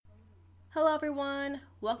Hello, everyone.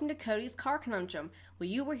 Welcome to Cody's Car Conundrum, where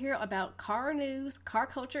you will hear about car news, car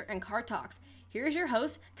culture, and car talks. Here's your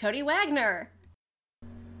host, Cody Wagner.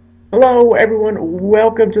 Hello, everyone.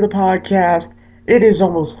 Welcome to the podcast. It is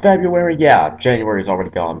almost February. Yeah, January has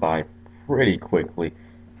already gone by pretty quickly.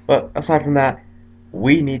 But aside from that,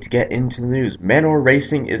 we need to get into the news. Manor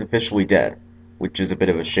Racing is officially dead, which is a bit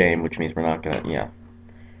of a shame, which means we're not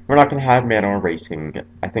gonna have Manor Racing,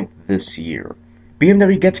 I think, this year.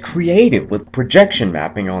 BMW gets creative with projection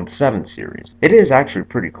mapping on 7 Series. It is actually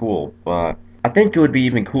pretty cool, but I think it would be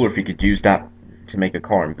even cooler if you could use that to make a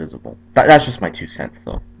car invisible. That's just my 2 cents,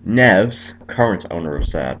 though. Nevs, current owner of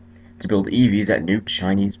Saab, to build EVs at new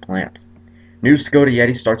Chinese plant. New Skoda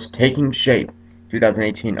Yeti starts taking shape.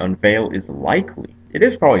 2018 unveil is likely. It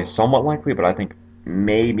is probably somewhat likely, but I think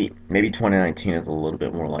maybe 2019 is a little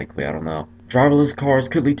bit more likely. I don't know. Driverless cars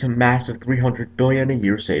could lead to massive $300 billion a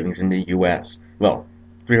year savings in the U.S. Well,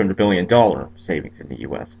 $300 billion savings in the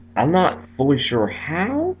U.S. I'm not fully sure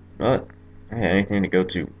how, but hey, anything to go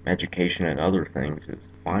to education and other things is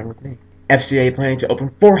fine with me. FCA planning to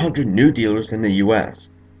open 400 new dealers in the U.S.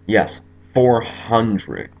 Yes,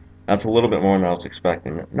 400. That's a little bit more than I was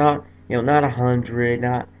expecting. Not 100,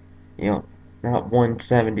 not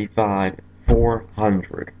 175,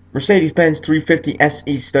 400. Mercedes-Benz 350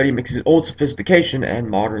 SE study mixes old sophistication and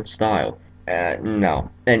modern style. No.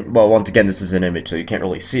 And, well, once again, this is an image, so you can't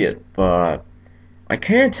really see it, but I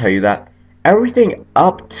can tell you that everything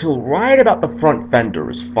up till right about the front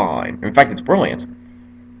fender is fine. In fact, it's brilliant.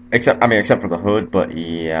 Except for the hood, but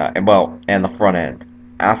yeah, and the front end.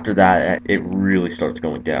 After that, it really starts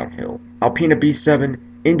going downhill. Alpina B7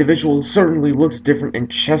 individual certainly looks different in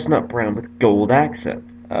chestnut brown with gold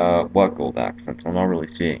accents. What gold accents? I'm not really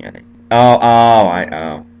seeing any.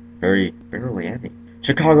 Very barely any.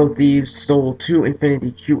 Chicago thieves stole 2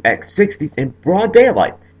 Infiniti QX60s in broad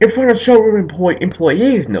daylight, in front of showroom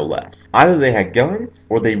employees, no less. Either they had guns,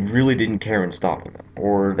 or they really didn't care in stopping them,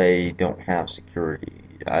 or they don't have security.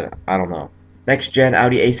 I don't know. Next gen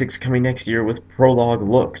Audi A6 coming next year with Prologue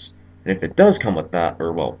looks. And if it does come with that,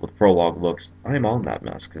 with Prologue looks, I'm on that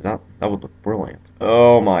mess, because that would look brilliant.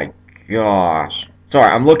 Oh my gosh. Sorry,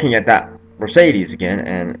 I'm looking at that Mercedes again,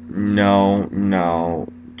 and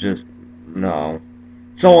just no.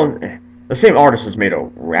 The same artist has made a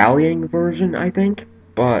rallying version, I think,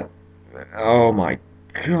 but, oh my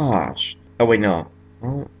gosh. Oh wait, no.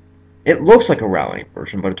 Well, it looks like a rallying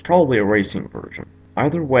version, but it's probably a racing version.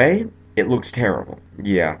 Either way, it looks terrible.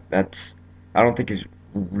 Yeah, I don't think he's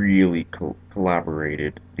really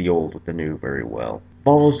collaborated the old with the new very well.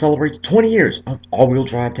 Volvo celebrates 20 years of all-wheel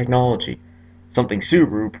drive technology. Something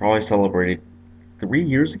Subaru probably celebrated 3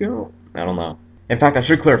 years ago? I don't know. In fact, I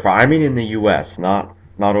should clarify, I mean in the US, not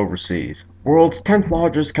overseas. World's 10th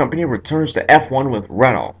largest company returns to F1 with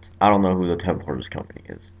Renault. I don't know who the 10th largest company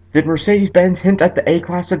is. Did Mercedes-Benz hint at the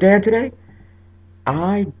A-Class sedan today?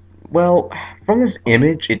 Well, from this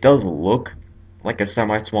image, it does look like a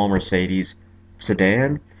semi-small Mercedes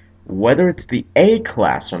sedan. Whether it's the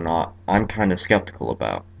A-Class or not, I'm kind of skeptical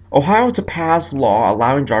about. Ohio to pass law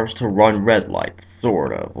allowing drivers to run red lights,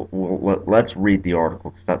 sort of. Let's read the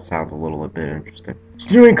article, because that sounds a little bit interesting.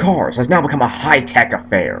 Steering cars has now become a high-tech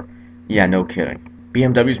affair. Yeah, no kidding.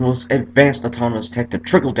 BMW's most advanced autonomous tech to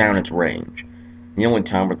trickle down its range. The only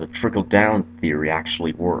time where the trickle-down theory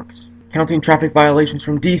actually works. Counting traffic violations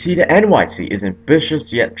from DC to NYC is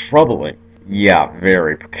ambitious yet troubling. Yeah,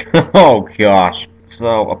 very. Oh gosh.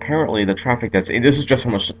 So apparently the traffic density, this is just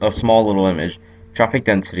from a small little image. Traffic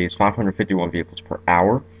density is 551 vehicles per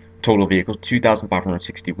hour. Total vehicles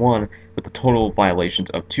 2,561, with the total violations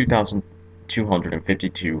of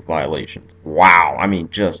 2,252 violations. Wow, I mean,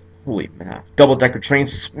 just holy mass. Double-decker train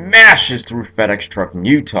smashes through FedEx truck in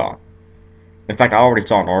Utah. In fact, I already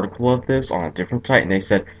saw an article of this on a different site, and they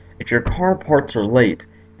said if your car parts are late,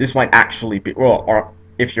 this might actually be, or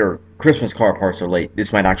if your Christmas car parts are late,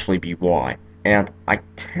 this might actually be why. And I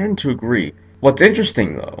tend to agree. What's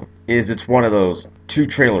interesting, though, is it's one of those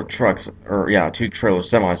two-trailer two-trailer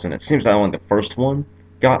semis, and it seems that only the first one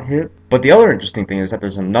got hit. But the other interesting thing is that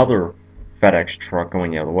there's another FedEx truck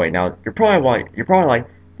going the other way. Now, you're probably like,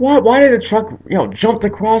 what? Why did the truck, jump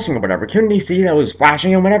the crossing or whatever? Couldn't he see that it was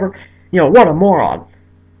flashing and whatever? What a moron.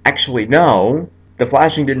 Actually, no. The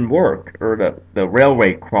flashing didn't work, or the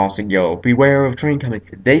railway crossing, beware of train coming.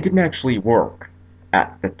 They didn't actually work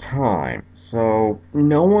at the time. So,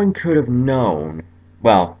 no one could have known.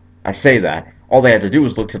 Well, I say that. All they had to do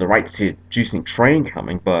was look to the right to see a juicing train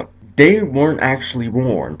coming, but they weren't actually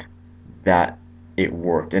warned that it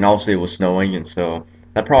worked. And also it was snowing, and so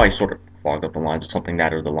that probably sort of clogged up the lines or something,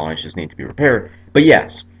 that or the lines just need to be repaired. But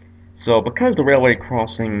yes, so because the railway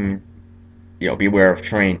crossing beware of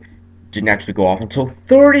train didn't actually go off until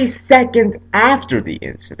 30 seconds after the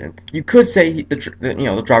incident. You could say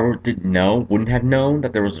the driver didn't know, wouldn't have known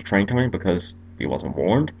that there was a train coming because he wasn't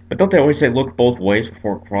warned. But don't they always say look both ways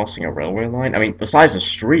before crossing a railway line? I mean, besides the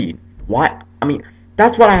street, why? I mean,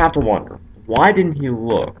 that's what I have to wonder. Why didn't he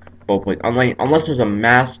look both ways? Unless there's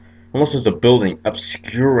a building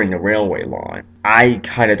obscuring the railway line. I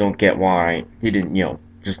kind of don't get why he didn't,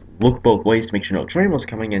 just look both ways to make sure no train was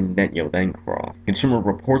coming and then cross. Consumer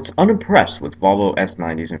Reports unimpressed with Volvo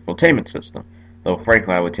S90's infotainment system, though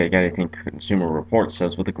frankly I would take anything Consumer Reports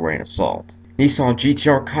says with a grain of salt. Nissan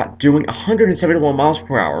GTR caught doing 171 miles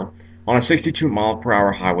per hour on a 62 mile per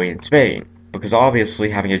hour highway in Spain, because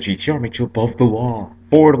obviously having a GTR makes you above the law.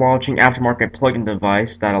 Ford launching aftermarket plug-in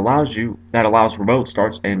device that allows remote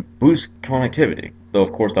starts and boosts connectivity. Though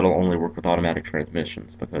of course that'll only work with automatic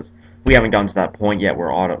transmissions, because we haven't gotten to that point yet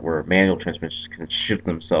where manual transmissions can shift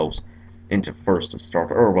themselves into first to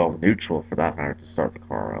start, or neutral for that matter, to start the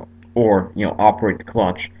car out. Or, operate the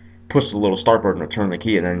clutch, push the little start button or turn the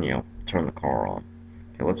key, and then, turn the car on.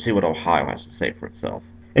 Okay, let's see what Ohio has to say for itself.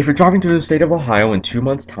 If you're driving through the state of Ohio in 2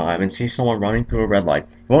 months' time and see someone running through a red light,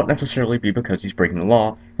 it won't necessarily be because he's breaking the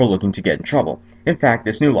law or looking to get in trouble. In fact,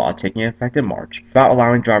 this new law, taking effect in March, is about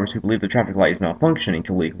allowing drivers who believe the traffic light is malfunctioning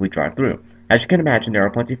to legally drive through. As you can imagine, there are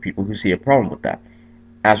plenty of people who see a problem with that,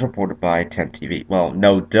 as reported by 10TV. Well,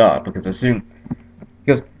 no duh, because then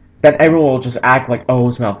everyone will just act like, oh,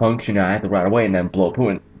 it's malfunctioning, I have to right away, and then blow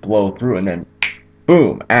through, and then,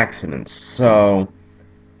 boom, accidents. So,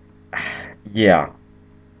 yeah.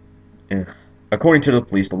 According to the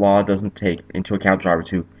police, the law doesn't take into account drivers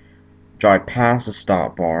who drive past a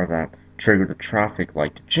stop bar that triggered the traffic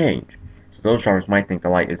light to change. So those drivers might think the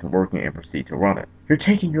light isn't working and proceed to run it. You're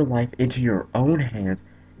taking your life into your own hands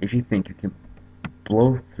if you think you can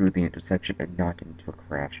blow through the intersection and not get into a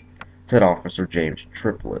crash, said Officer James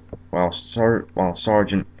Triplett, while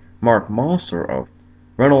Sergeant Mark Mosser of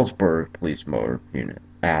Reynoldsburg Police Motor Unit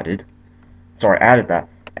added that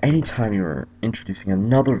anytime you're introducing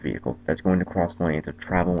another vehicle that's going to cross lanes or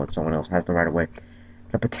travel when someone else has the right of way,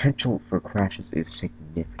 the potential for crashes is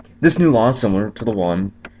significant. This new law is similar to the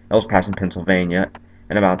one that was passed in Pennsylvania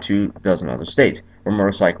and about 24 other states, where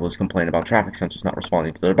motorcyclists complain about traffic sensors not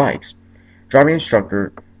responding to their bikes. Driving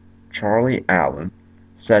instructor Charlie Allen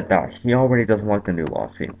said that he already doesn't like the new law,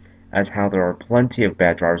 seeing as how there are plenty of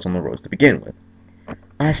bad drivers on the roads to begin with.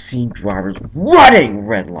 I've seen drivers running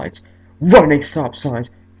red lights, running stop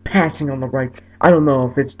signs, passing on the right. I don't know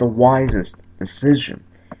if it's the wisest decision.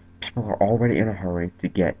 People are already in a hurry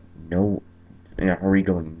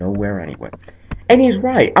going nowhere anyway. And he's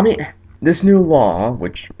right. I mean, this new law,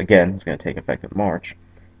 which again is going to take effect in March,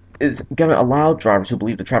 is going to allow drivers who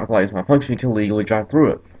believe the traffic light is malfunctioning to legally drive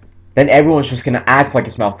through it. Then everyone's just going to act like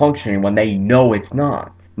it's malfunctioning when they know it's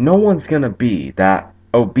not. No one's going to be that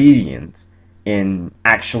obedient in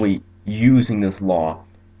actually using this law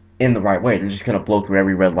in the right way. They're just going to blow through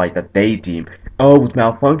every red light that they deem, oh, it was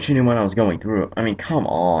malfunctioning when I was going through it. I mean, come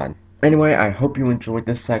on. Anyway, I hope you enjoyed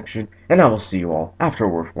this section, and I will see you all after a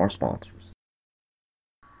word from our sponsors.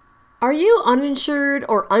 Are you uninsured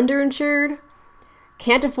or underinsured?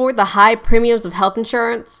 Can't afford the high premiums of health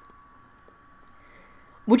insurance?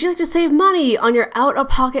 Would you like to save money on your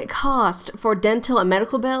out-of-pocket cost for dental and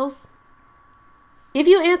medical bills? If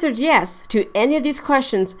you answered yes to any of these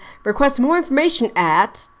questions, request more information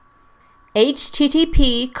at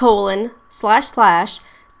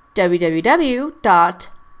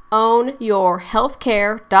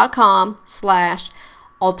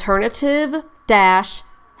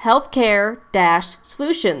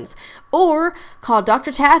or call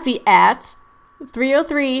Dr. Taffy at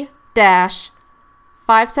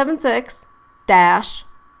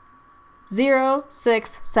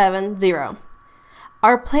 303-576-0670.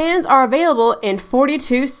 Our plans are available in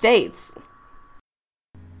 42 states.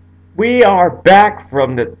 We are back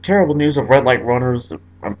from the terrible news of red light runners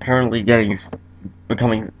apparently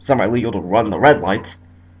becoming semi-legal to run the red lights,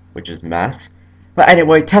 which is mess. But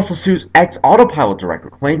anyway, Tesla sues ex-Autopilot director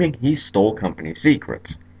claiming he stole company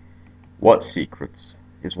secrets. What secrets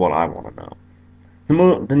is what I want to know.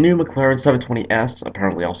 The new McLaren 720S,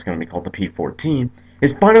 apparently also going to be called the P14,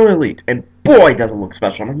 is finally leaked, and boy does it look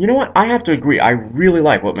special. I mean, you know what? I have to agree, I really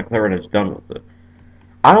like what McLaren has done with it.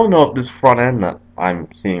 I don't know if this front end that I'm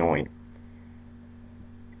seeing only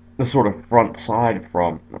the sort of front side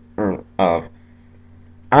I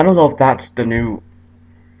don't know if that's the new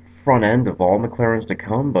front end of all McLarens to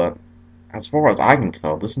come, but as far as I can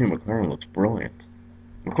tell, this new McLaren looks brilliant.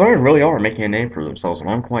 McLaren really are making a name for themselves, and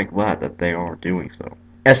I'm quite glad that they are doing so.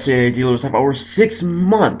 SCA dealers have over 6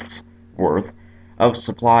 months worth of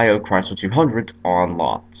supply of Chrysler 200s on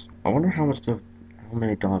lots. I wonder how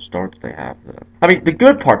many Dodge Darts they have then. I mean, the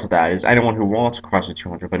good part to that is anyone who wants a Chrysler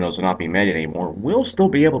 200 but knows they're not being made anymore will still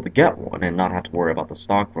be able to get one and not have to worry about the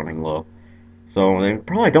stock running low. So they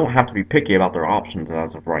probably don't have to be picky about their options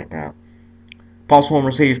as of right now. Possible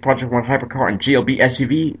Mercedes Project One hypercar and GLB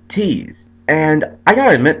SUV teased. And I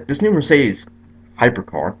gotta admit, this new Mercedes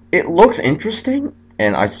hypercar, it looks interesting,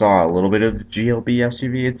 and I saw a little bit of the GLB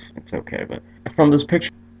SUV. It's okay, but from this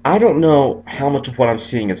picture, I don't know how much of what I'm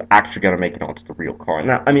seeing is actually gonna make it onto the real car.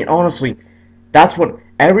 Now, I mean, honestly, that's what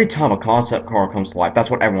every time a concept car comes to life, that's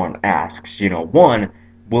what everyone asks. One,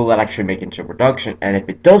 will that actually make it into production? And if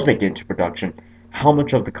it does make it into production, how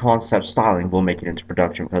much of the concept styling will make it into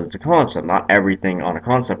production? Because it's a concept. Not everything on a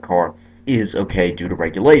concept car is okay due to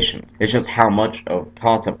regulations. It's just how much of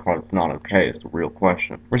concept car is not okay is the real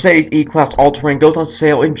question. Mercedes E-Class All-Terrain goes on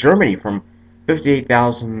sale in Germany from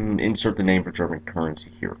 58,000, insert the name for German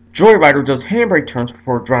currency here. Joyrider does handbrake turns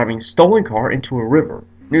before driving stolen car into a river.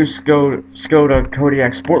 New Skoda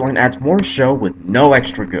Kodiaq Sportline adds more show with no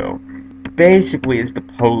extra go. Basically, it's the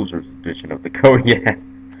poser's edition of the Kodiaq.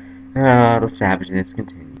 The savageness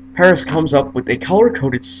continues. Paris comes up with a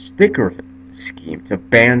color-coded sticker scheme to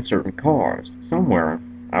ban certain cars. Somewhere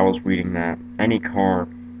I was reading that any car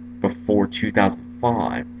before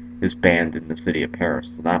 2005 is banned in the city of Paris,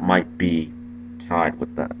 so that might be tied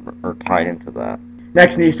with that, or tied into that.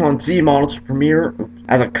 Next, Nissan Z models premiere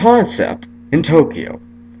as a concept in Tokyo.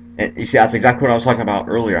 And you see, that's exactly what I was talking about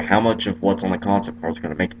earlier, how much of what's on the concept car is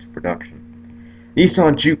going to make it to production.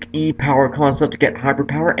 Nissan Juke e-Power concept to get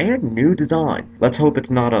hyperpower and new design. Let's hope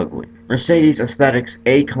it's not ugly. Mercedes Aesthetics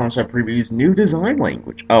A concept previews new design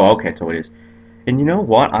language. Oh, okay, so it is. And you know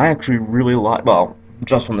what? I actually really like, well,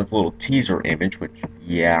 just from this little teaser image, which,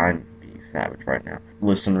 yeah, I'm being savage right now.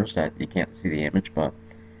 Listeners, that you can't see the image, but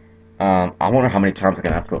I wonder how many times I'm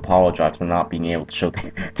gonna have to apologize for not being able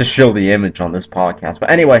to show the image on this podcast.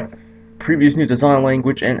 But anyway, previews new design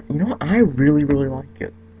language, and you know what? I really, really like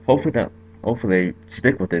it. Hopefully they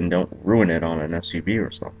stick with it and don't ruin it on an SUV or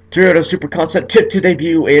something. Toyota Super Concept tip to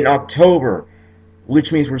debut in October,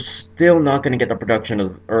 which means we're still not going to get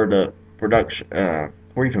the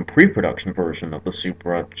or even pre-production version of the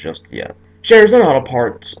Supra just yet. Shares in auto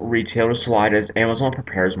parts retailers slide as Amazon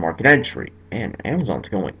prepares market entry, and Amazon's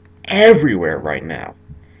going everywhere right now.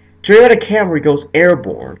 Toyota Camry goes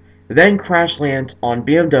airborne, then crash lands on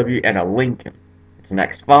BMW and a Lincoln. It's an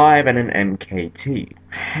X5 and an MKT.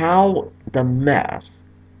 How the mess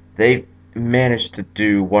they've managed to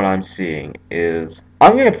do what I'm seeing is,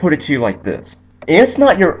 I'm going to put it to you like this. It's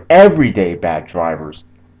not your everyday bad drivers.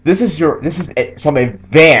 This is some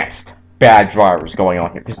advanced bad drivers going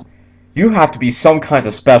on here, because you have to be some kind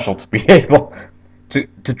of special to be able to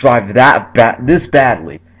drive this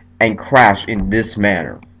badly and crash in this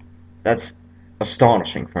manner. That's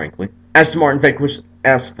astonishing, frankly. Aston Martin Vanquish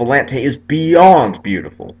S Volante is beyond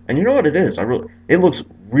beautiful, and you know what it is. It looks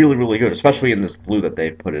really, really good, especially in this blue that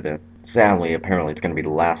they've put it in. Sadly, apparently, it's going to be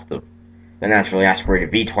the last of the naturally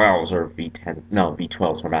aspirated V12s or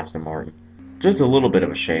V12s from Aston Martin. Just a little bit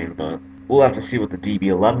of a shame, but we'll have to see what the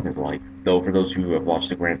DB11 is like. Though for those of you who have watched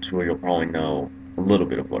the Grand Tour, you'll probably know a little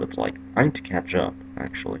bit of what it's like. I need to catch up,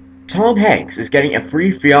 actually. Tom Hanks is getting a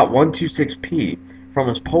free Fiat 126P from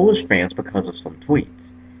his Polish fans because of some tweets.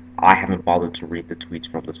 I haven't bothered to read the tweets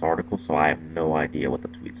from this article, so I have no idea what the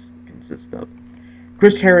tweets consist of.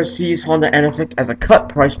 Chris Harris sees Honda NSX as a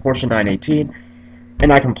cut-price Porsche 918,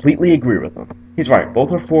 and I completely agree with him. He's right,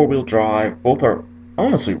 both are four-wheel drive, both are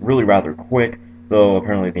honestly really rather quick, though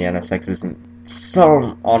apparently the NSX isn't.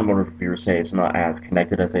 Some automotive reviewers say it's not as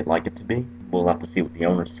connected as they'd like it to be. We'll have to see what the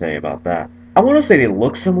owners say about that. I want to say they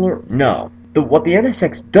look similar. No. What the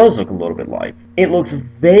NSX does look a little bit like, it looks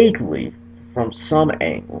vaguely, from some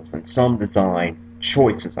angles and some design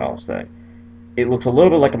choices, I'll say, it looks a little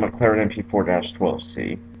bit like a McLaren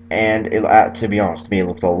MP4-12C, and to be honest, to me, it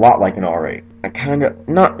looks a lot like an R8. I kind of,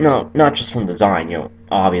 not just from design,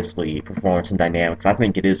 obviously performance and dynamics. I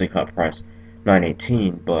think it is a cut price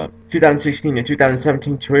 918, but 2016 and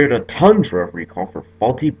 2017 Toyota Tundra recall for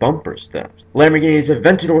faulty bumper steps. Lamborghini's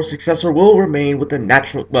Aventador successor will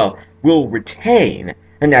retain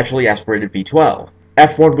a naturally aspirated V12.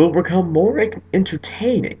 F1 will become more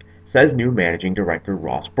entertaining, says new managing director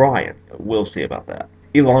Ross Bryan. We'll see about that.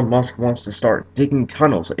 Elon Musk wants to start digging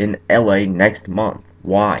tunnels in LA next month.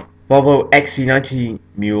 Why? Volvo XC90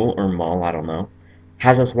 Mule or Mall, I don't know,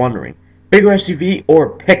 has us wondering, bigger SUV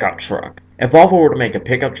or pickup truck? If Volvo were to make a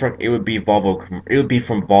pickup truck, it would be from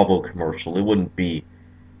Volvo Commercial. It wouldn't be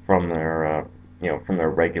from their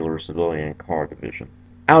regular civilian car division.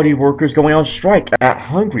 Audi workers going on strike at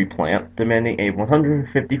Hungary plant, demanding a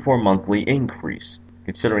 154 monthly increase.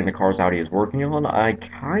 Considering the cars Audi is working on, I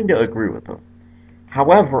kinda agree with them.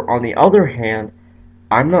 However, on the other hand,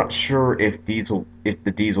 I'm not sure if the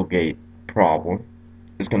Dieselgate problem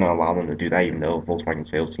is going to allow them to do that, even though Volkswagen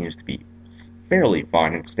sales seems to be fairly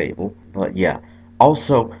fine and stable. But yeah,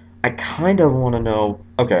 also, I kind of want to know.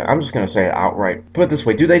 Okay, I'm just going to say it outright. Put it this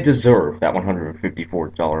way: do they deserve that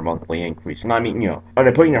 $154 monthly increase? And I mean, are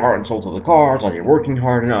they putting their heart and soul to the cars? Are they working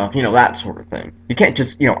hard enough? That sort of thing. You can't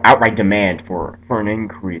just outright demand for an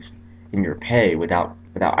increase in your pay without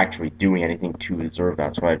actually doing anything to deserve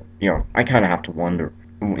that. So I kind of have to wonder.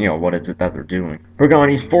 What is it that they're doing?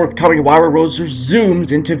 Pagaни's forthcoming Wire Roadster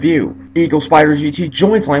zooms into view. Eagle Spider GT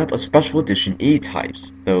joins lineup of special edition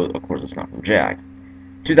E-Types, though of course it's not from Jag.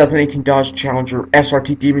 2018 Dodge Challenger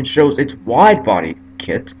SRT Demon shows its wide-body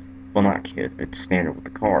kit. Well, not kit, it's standard with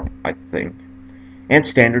the car, I think. And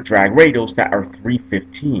standard drag radials that are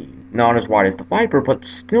 315. Not as wide as the Viper, but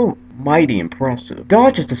still mighty impressive.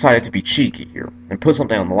 Dodge has decided to be cheeky here and put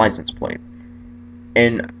something on the license plate.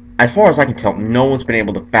 And as far as I can tell, no one's been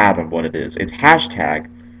able to fathom what it is. It's hashtag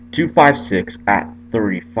 256 at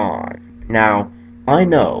 35. Now, I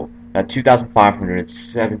know that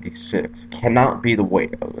 2,576 cannot be the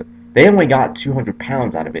weight of it. They only got 200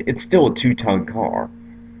 pounds out of it. It's still a 2-ton car.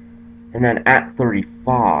 And then at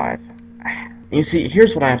 35, you see,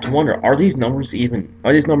 here's what I have to wonder: are these numbers even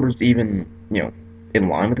in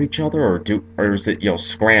line with each other, or is it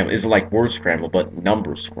scramble? Is it like word scramble but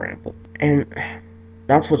number scramble? And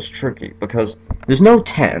that's what's tricky, because there's no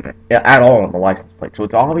 10 at all on the license plate, so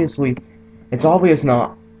it's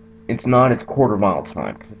not its quarter mile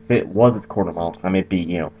time. Because if it was its quarter mile time, it'd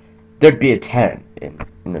be there'd be a 10 in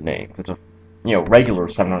the name. It's a regular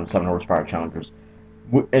 707 horsepower Challengers,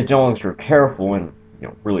 as long as you're careful and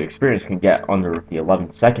really experienced, can get under the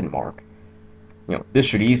 11-second mark. This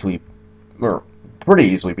should pretty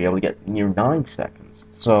easily be able to get near 9 seconds.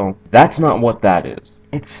 So that's not what that is.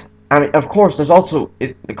 Of course, the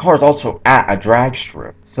car is also at a drag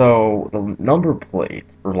strip, so the number plate,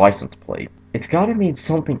 or license plate, it's gotta mean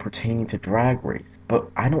something pertaining to drag race, but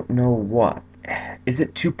I don't know what. Is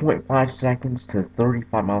it 2.5 seconds to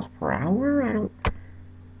 35 miles per hour?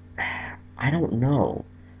 I don't know.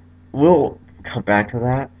 We'll come back to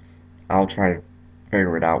that. I'll try to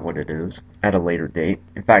figure it out what it is at a later date.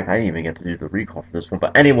 In fact, I didn't even get to do the recall for this one,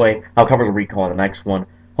 but anyway, I'll cover the recall in the next one.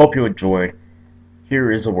 Hope you enjoyed.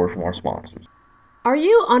 Here is a word from our sponsors. Are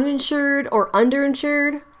you uninsured or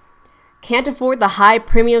underinsured? Can't afford the high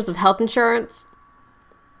premiums of health insurance?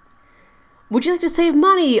 Would you like to save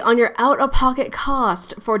money on your out-of-pocket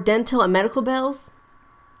cost for dental and medical bills?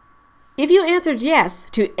 If you answered yes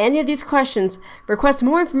to any of these questions, request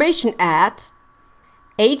more information at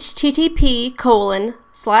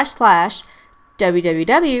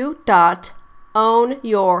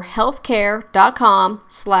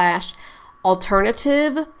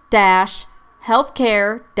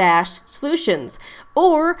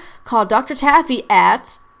or call Dr. Taffy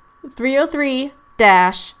at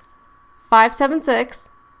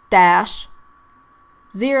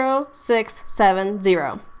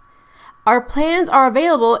 303-576-0670. Our plans are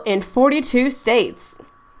available in 42 states.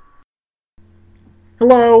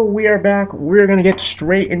 Hello, we are back. We're going to get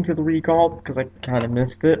straight into the recall because I kind of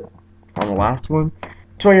missed it on the last one.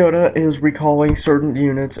 Toyota is recalling certain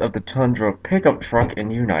units of the Tundra pickup truck in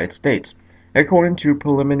the United States. According to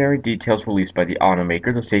preliminary details released by the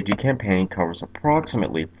automaker, the safety campaign covers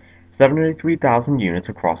approximately 73,000 units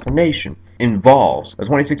across the nation. Involves the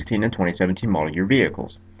 2016 and 2017 model year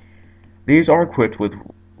vehicles. These are equipped with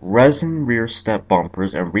resin rear step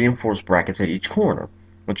bumpers and reinforced brackets at each corner,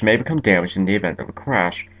 which may become damaged in the event of a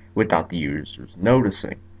crash without the users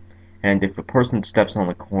noticing. And if a person steps on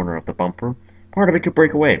the corner of the bumper, part of it could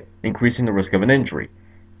break away, increasing the risk of an injury.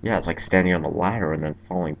 Yeah, it's like standing on a ladder and then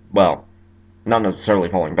falling, well, not necessarily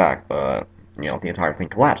falling back, but, the entire thing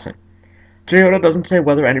collapsing. Toyota doesn't say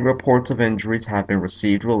whether any reports of injuries have been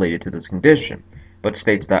received related to this condition, but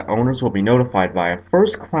states that owners will be notified via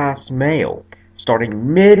first-class mail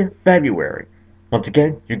starting mid-February. Once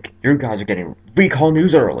again, you guys are getting recall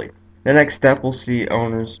news early. The next step will see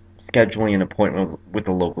owners scheduling an appointment with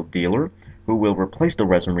a local dealer who will replace the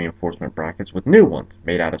resin reinforcement brackets with new ones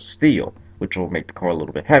made out of steel, which will make the car a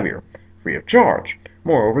little bit heavier, free of charge.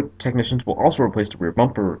 Moreover, technicians will also replace the rear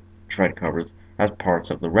bumper tread covers as parts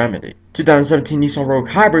of the remedy. 2017 Nissan Rogue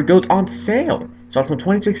Hybrid goes on sale. Starts from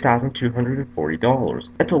 $26,240.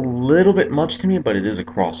 That's a little bit much to me, but it is a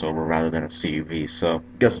crossover rather than a CUV, so I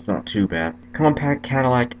guess it's not too bad. Compact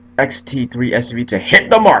Cadillac XT3 SUV to hit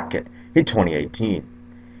the market in 2018.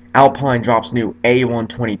 Alpine drops new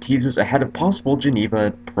A120 teasers ahead of possible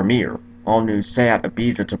Geneva premiere. All new Seat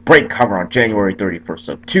Ibiza to break cover on January 31st,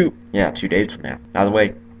 so 2 days from now. By the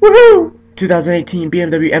way, woohoo! 2018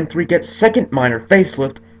 BMW M3 gets second minor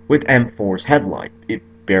facelift with M4's headlight. It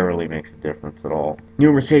barely makes a difference at all.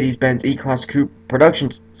 New Mercedes-Benz E-Class Coupe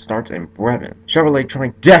production starts in Brevin. Chevrolet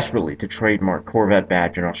trying desperately to trademark Corvette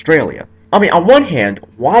badge in Australia. I mean, on one hand,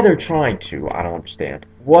 why they're trying to, I don't understand.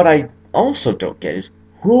 What I also don't get is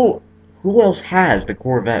who else has the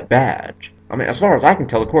Corvette badge? I mean, as far as I can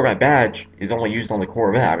tell, the Corvette badge is only used on the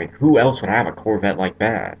Corvette. I mean, who else would have a Corvette-like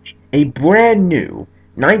badge? A brand new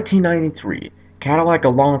 1993 Cadillac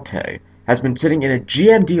Alante has been sitting in a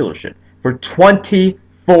GM dealership for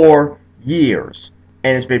 24 years.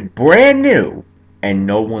 And it's been brand new, and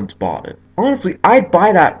no one's bought it. Honestly, I'd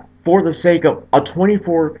buy that for the sake of a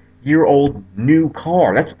 24-year-old new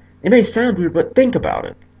car. It may sound weird, but think about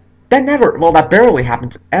it. That barely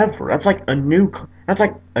happens ever. That's like a new car.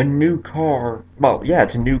 Well, yeah,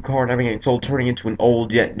 it's a new car and having it sold, turning into an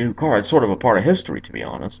old yet new car. It's sort of a part of history, to be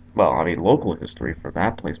honest. Well, I mean, local history for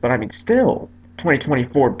that place, but I mean, still.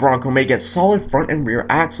 2024 Bronco may get solid front and rear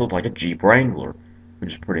axles like a Jeep Wrangler,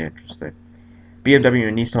 which is pretty interesting. BMW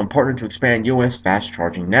and Nissan partnered to expand US fast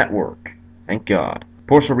charging network. Thank God.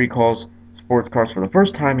 Porsche recalls sports cars for the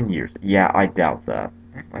first time in years. Yeah, I doubt that.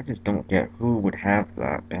 I just don't get who would have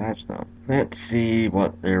that badge, though. Let's see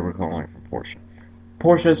what they're recalling from Porsche.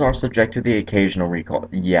 Porsches are subject to the occasional recall.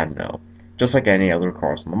 Yeah, no. Just like any other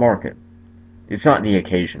cars on the market. It's not the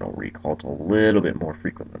occasional recall, it's a little bit more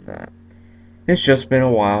frequent than that. It's just been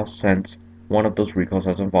a while since one of those recalls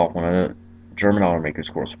has involved one of the German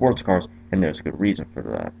automakers' core sports cars, and there's a good reason for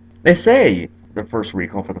that. They say the first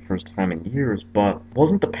recall for the first time in years, but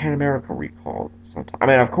wasn't the Pan America recalled sometime? I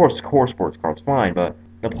mean, of course, core sports car's fine, but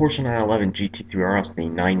the Porsche 911 GT3 RS, the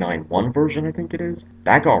 991 version, I think it is,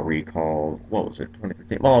 that got recalled, what was it,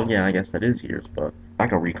 2015? Well, yeah, I guess that is years, but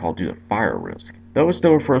that got recalled due to fire risk. Though it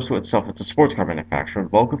still refers to itself as a sports car manufacturer, the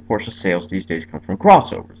bulk of Porsche sales these days come from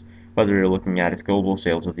crossovers. Whether you're looking at its global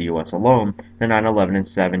sales of the US alone, the 911 and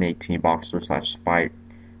 718 Boxster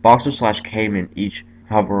 / Cayman each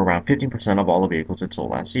hover around 15% of all the vehicles it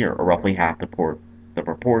sold last year, or roughly half the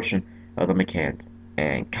proportion of the Macans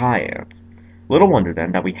and Cayennes. Little wonder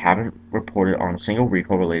then that we haven't reported on a single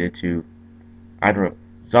recall related to either of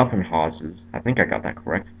Zuffenhaus's, I think I got that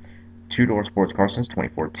correct, two-door sports car since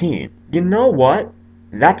 2014. You know what?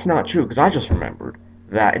 That's not true, because I just remembered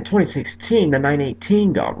that in 2016 the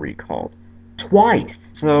 918 got recalled twice.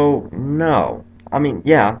 So no, I mean,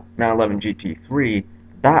 yeah, 911 GT3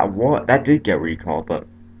 that did get recalled, but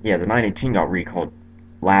yeah, the 918 got recalled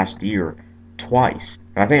last year twice.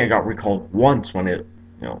 And I think it got recalled once when it,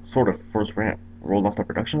 sort of first rolled off the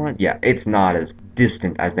production line. Yeah, it's not as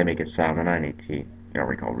distant as they make it sound. The 918 got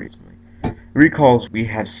recalled recently. The recalls we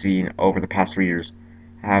have seen over the past 3 years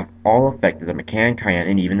have all affected the Macan, Cayenne,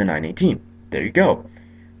 and even the 918. There you go.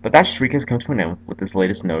 But that streak has come to an end with this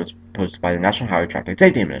latest notice posted by the National Highway Traffic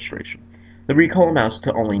Safety Administration. The recall amounts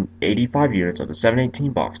to only 85 units of the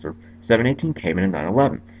 718 Boxster, 718 Cayman, and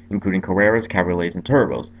 911, including Carreras, Cabriolets, and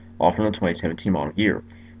Turbos, all from the 2017 model year.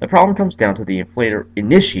 The problem comes down to the inflator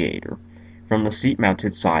initiator from the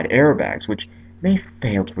seat-mounted side airbags, which may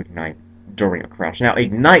fail to ignite during a crash. Now,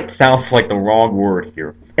 ignite sounds like the wrong word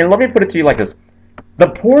here. And let me put it to you like this. The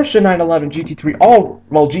Porsche 911 GT3,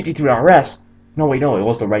 GT3 RS, no, it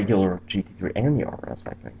was the regular GT3 and the RS,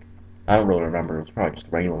 I think. I don't really remember, it was probably just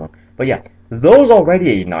the regular one. But yeah, those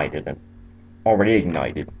already ignited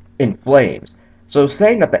in flames. So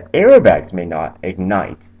saying that the airbags may not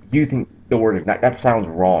ignite, using the word ignite, that sounds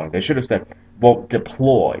wrong. They should have said,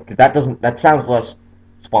 deploy, because that sounds less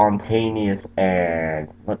spontaneous and,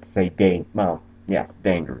 let's say, dangerous. I'm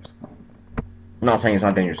not saying it's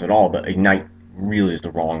not dangerous at all, but ignite really is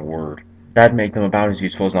the wrong word. That'd make them about as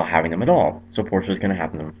useful as not having them at all. So Porsche is going to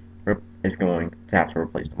have to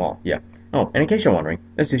replace them all. Yeah. Oh, and in case you're wondering,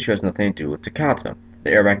 this issue has nothing to do with Takata.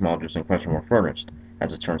 The airbag modules in question were furnished,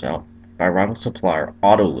 as it turns out, by rival supplier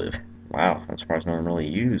Autoliv. Wow, I'm surprised no one really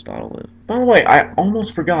used Autoliv. By the way, I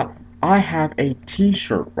almost forgot. I have a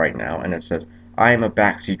T-shirt right now, and it says, "I am a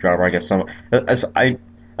backseat driver." I guess I'm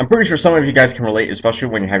pretty sure some of you guys can relate, especially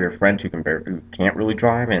when you have your friend who can't really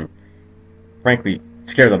drive, and frankly,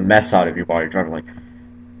 scare the mess out of you while you're driving, like,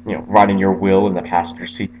 riding your wheel in the passenger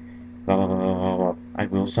seat. I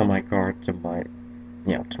will sell my car to my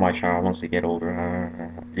child once they get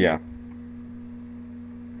older. Yeah.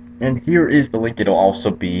 And here is the link. It'll also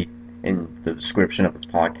be in the description of this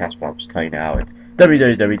podcast, but I'll just tell you now. It's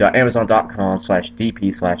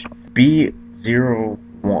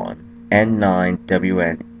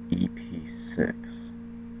www.amazon.com/dp/B01N9WNEP6.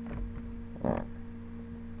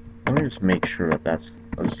 just make sure that that's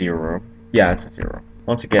a 0. Yeah, it's a 0.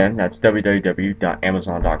 Once again, that's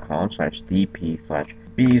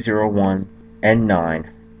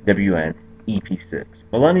www.amazon.com/DP/B01N9WNEP6.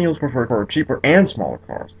 Millennials prefer cheaper and smaller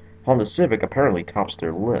cars. Honda Civic apparently tops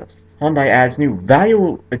their list. Hyundai adds new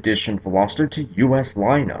Value Edition Veloster to US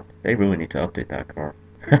lineup. They really need to update that car.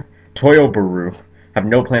 Toyo Baru have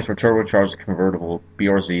no plans for turbocharged convertible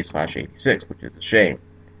BRZ/86, which is a shame.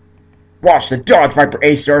 Watch the Dodge Viper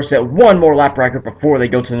ACR set one more lap record before they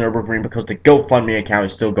go to the Nürburgring because the GoFundMe account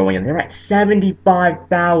is still going and they're at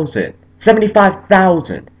 75,000.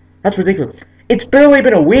 75,000. That's ridiculous. It's barely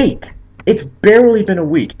been a week.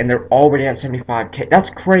 And they're already at 75K.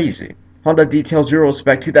 That's crazy. Honda details Euro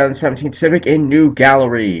Spec 2017 Civic in new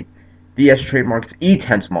gallery. DS trademarks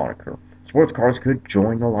E-Tense moniker. Sports cars could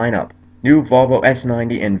join the lineup. New Volvo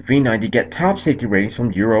S90 and V90 get top safety ratings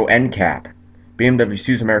from Euro NCAP. BMW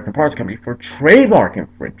sues American Parts Company for trademark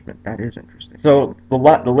infringement. That is interesting. So, the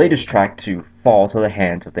latest track to fall to the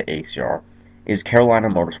hands of the ACR is Carolina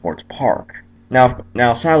Motorsports Park. Now,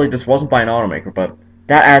 sadly, this wasn't by an automaker, but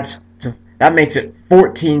that makes it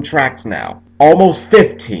 14 tracks now, almost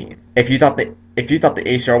 15. If you thought the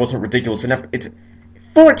ACR wasn't ridiculous enough, it's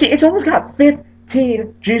 14. It's almost got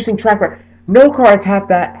 15 juicing track records. No car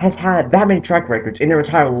has had that many track records in their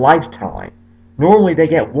entire lifetime. Normally, they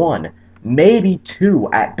get 1. Maybe 2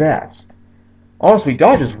 at best. Honestly,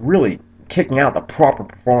 Dodge is really kicking out the proper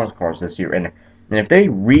performance cars this year, and if they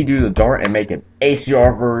redo the Dart and make an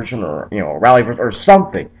ACR version or a rally version or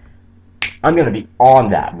something, I'm gonna be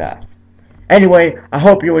on that mess. Anyway, I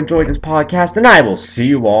hope you enjoyed this podcast, and I will see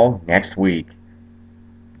you all next week.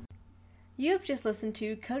 You have just listened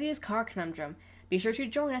to Cody's Car Conundrum. Be sure to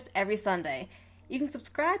join us every Sunday. You can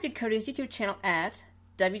subscribe to Cody's YouTube channel at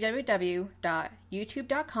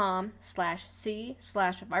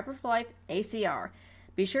www.youtube.com/c/ViperForLifeACR.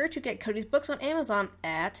 Be sure to get Cody's books on Amazon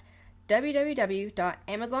at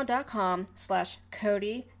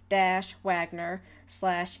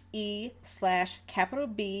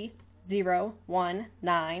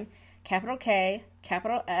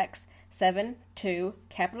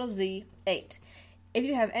If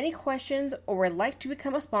you have any questions or would like to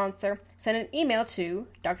become a sponsor, send an email to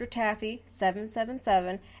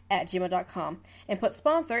drtaffy777@gmail.com and put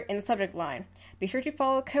sponsor in the subject line. Be sure to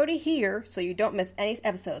follow Cody here so you don't miss any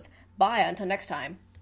episodes. Bye until next time.